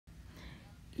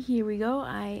here we go.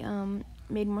 I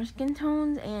made more skin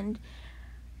tones, and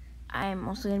I'm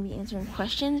also going to be answering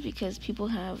questions because people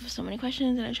have so many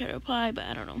questions and I try to reply, but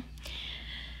I don't know.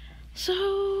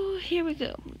 So here we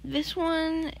go. This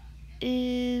one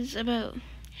is about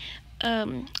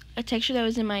a texture that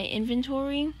was in my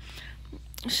inventory.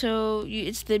 So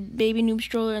it's the baby noob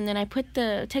stroller, and then I put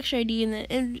the texture ID in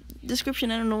the description.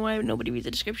 I don't know why nobody reads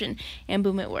the description, and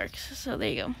boom, it works. So there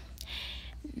you go.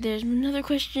 There's another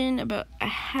question about a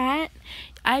hat.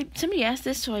 Somebody asked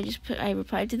this, so I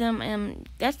replied to them.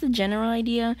 That's the general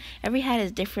idea. Every hat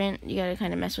is different. You gotta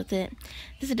kind of mess with it.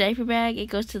 This is a diaper bag. It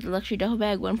goes to the luxury duffel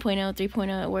bag 1.0,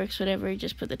 3.0. It works, whatever.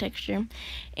 Just put the texture.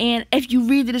 And if you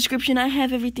read the description, I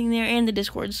have everything there and the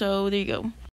Discord. So there you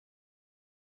go.